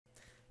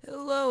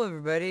Hello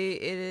everybody,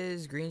 it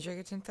is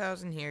GreenJacket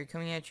 10,000 here,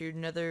 coming at you with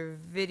another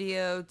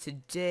video.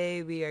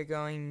 Today we are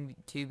going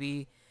to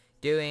be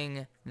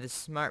doing the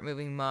Smart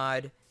Moving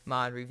mod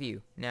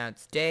review. Now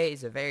today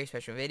is a very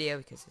special video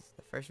because it's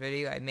the first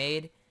video I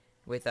made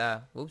with,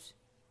 whoops,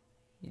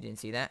 you didn't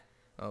see that.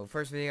 Oh,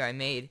 first video I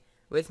made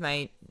with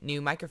my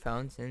new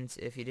microphone, since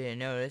if you didn't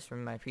notice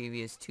from my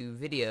previous two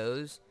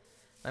videos,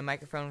 my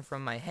microphone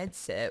from my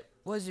headset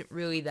wasn't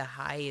really the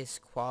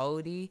highest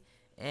quality,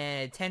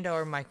 and a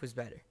 $10 mic was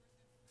better,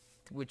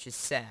 which is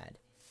sad.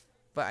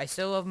 But I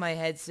still love my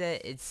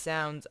headset. It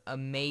sounds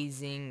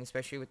amazing,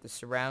 especially with the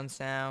surround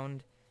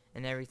sound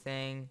and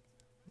everything.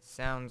 It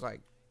sounds like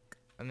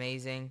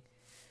amazing.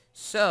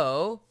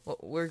 So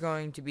what we're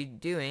going to be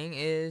doing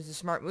is the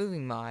Smart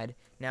Moving mod.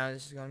 Now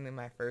this is going to be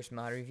my first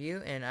mod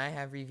review, and I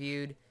have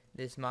reviewed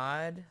this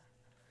mod,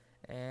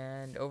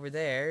 and over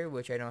there,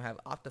 which I don't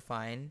have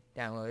Optifine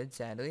downloaded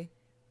sadly,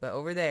 but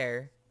over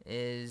there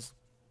is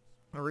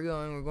we're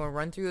going to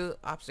run through an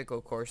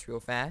obstacle course real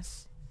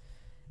fast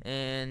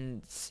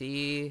and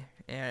see,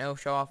 and it'll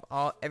show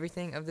off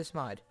everything of this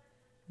mod.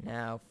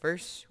 Now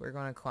first we're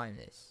going to climb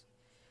this.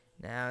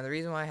 Now the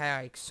reason why I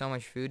had like so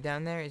much food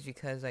down there is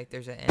because like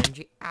there's an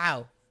energy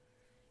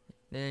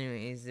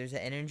anyways, there's an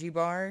energy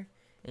bar,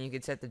 and you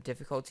can set the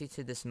difficulty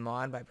to this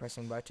mod by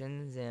pressing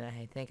buttons, and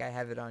I think I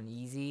have it on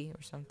easy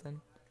or something.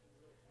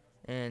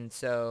 And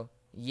so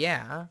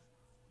yeah,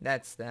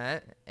 that's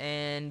that.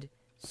 And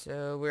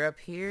so we're up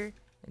here,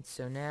 and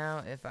so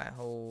now if I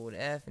hold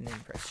F and then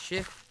press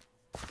shift,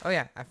 oh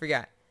yeah, I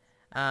forgot.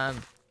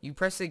 You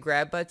press the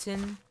grab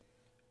button.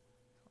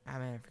 Oh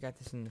man, I forgot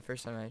this in the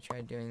first time I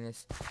tried doing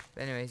this.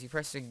 But anyways, you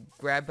press the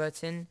grab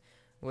button,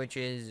 which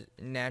is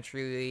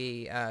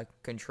naturally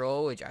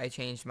control, which I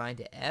changed mine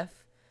to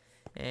F.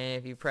 And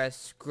if you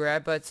press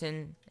grab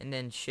button and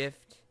then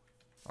shift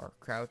or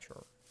crouch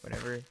or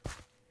whatever,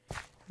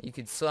 you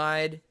could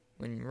slide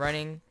when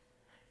running.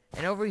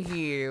 And over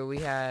here we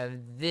have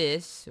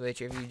this,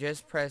 which if you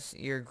just press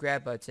your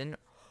grab button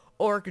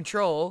or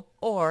control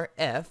or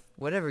F,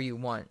 whatever you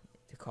want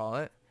to call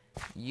it,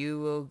 you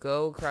will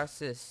go across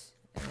this.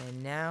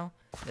 And now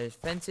there's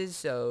fences,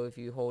 so if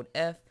you hold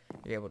F,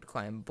 you're able to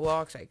climb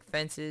blocks like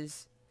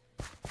fences.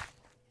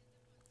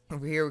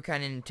 Over here we're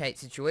kind of in a tight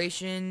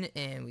situation,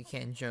 and we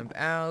can't jump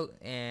out,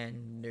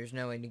 and there's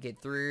no way to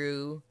get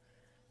through,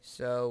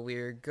 so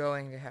we're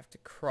going to have to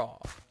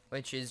crawl,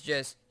 which is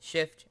just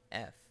shift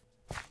F.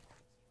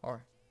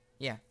 Or,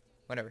 yeah,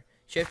 whatever.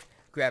 Shift,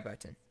 grab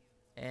button.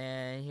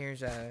 And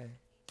here's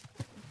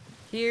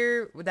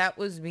here, that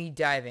was me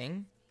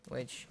diving,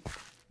 which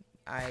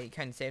I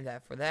kind of saved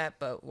that for that,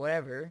 but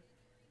whatever.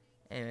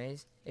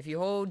 Anyways, if you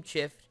hold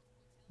shift,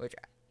 which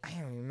I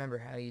don't remember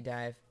how you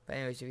dive, but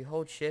anyways, if you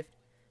hold shift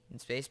and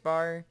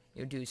spacebar,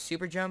 you'll do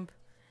super jump,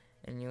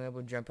 and you'll be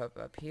able to jump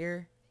up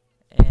here,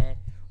 and,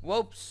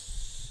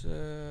 whoops,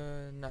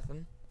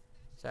 nothing.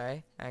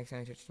 Sorry, I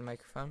accidentally touched the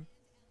microphone.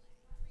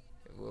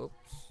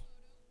 Whoops.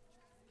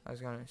 I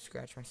was gonna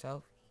scratch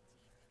myself.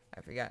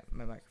 I forgot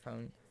my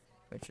microphone,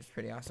 which was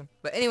pretty awesome.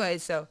 But anyway,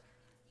 so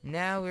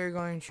now we're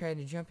going to try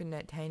to jump in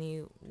that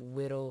tiny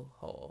little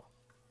hole.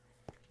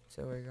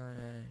 So we're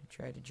gonna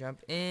try to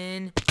jump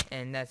in,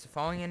 and that's a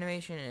falling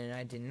animation, and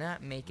I did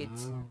not make it.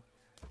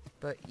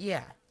 But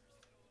yeah.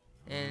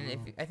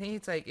 And I think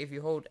it's like if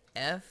you hold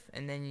F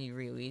and then you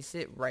release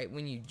it right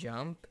when you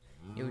jump,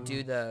 you'll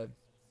do the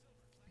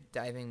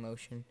diving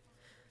motion.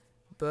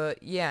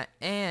 But yeah,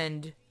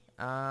 and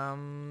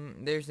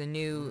there's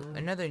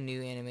another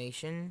new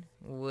animation,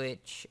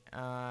 which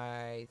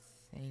I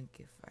think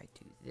if I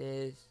do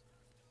this,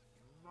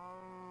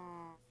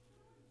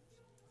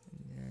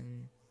 and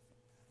then,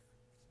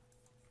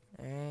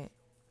 alright,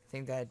 I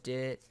think that did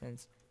it,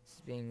 since this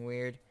is being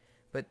weird.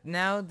 But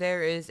now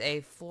there is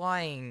a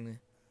flying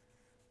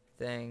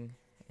thing,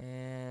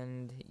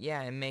 and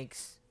yeah, it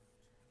makes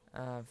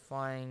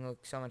flying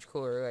look so much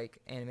cooler, like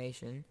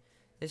animation.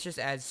 This just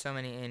adds so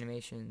many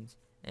animations.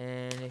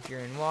 And if you're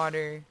in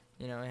water,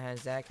 you know, it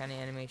has that kind of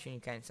animation. You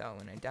kind of saw it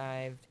when I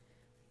dived.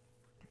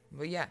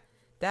 But yeah,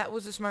 that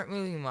was the Smart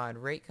Moving mod.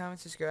 Rate,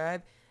 comment,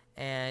 subscribe.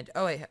 And,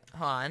 oh wait,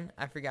 hold on.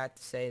 I forgot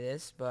to say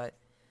this, but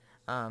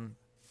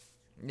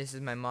this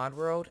is my mod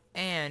world.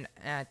 And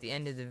at the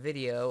end of the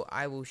video,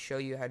 I will show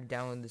you how to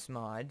download this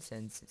mod,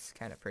 since it's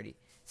kind of pretty.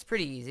 It's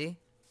pretty easy.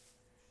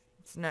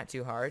 It's not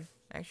too hard.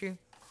 Actually,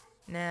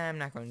 nah, I'm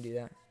not going to do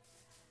that.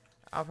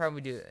 I'll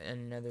probably do it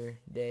another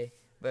day.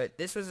 But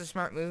this was a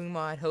Smart Moving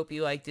mod. Hope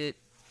you liked it.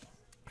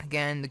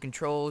 Again, the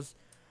controls,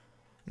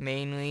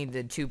 mainly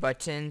the two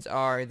buttons,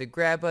 are the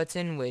grab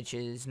button, which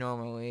is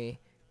normally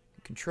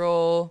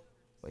control,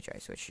 which I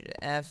switched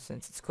to F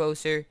since it's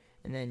closer,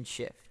 and then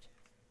shift.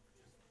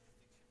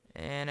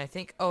 And I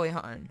think, oh wait,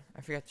 hold on, I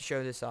forgot to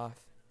show this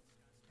off.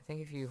 I think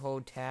if you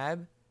hold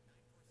tab,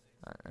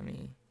 let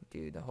me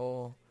do the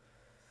whole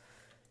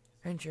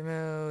adventure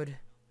mode,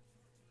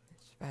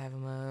 survival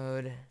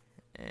mode.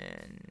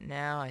 And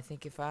now I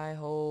think if I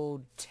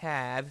hold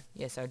tab,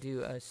 yes, I'll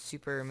do a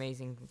super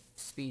amazing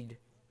speed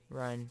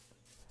run.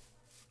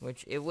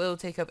 which it will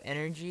take up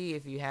energy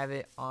if you have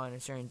it on a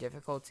certain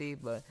difficulty,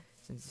 but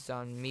since it's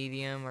on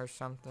medium or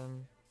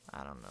something,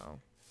 I don't know.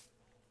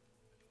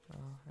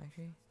 Oh,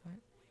 actually, what?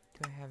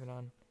 Do I have it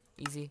on?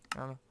 Easy,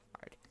 normal,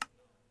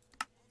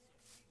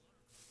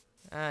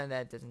 hard.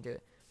 That doesn't do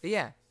it. But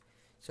yeah,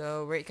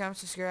 so rate, comment,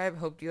 subscribe.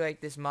 Hope you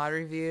like this mod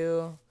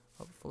review.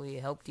 Hopefully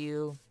it helped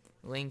you.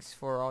 Links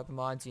for all the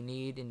mods you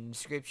need in the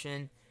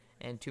description.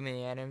 And too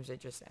many items I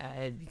just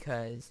added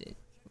because it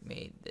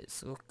made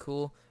this look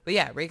cool. But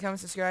yeah, rate, comment,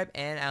 subscribe,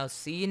 and I'll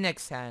see you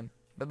next time.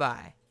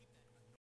 Bye-bye.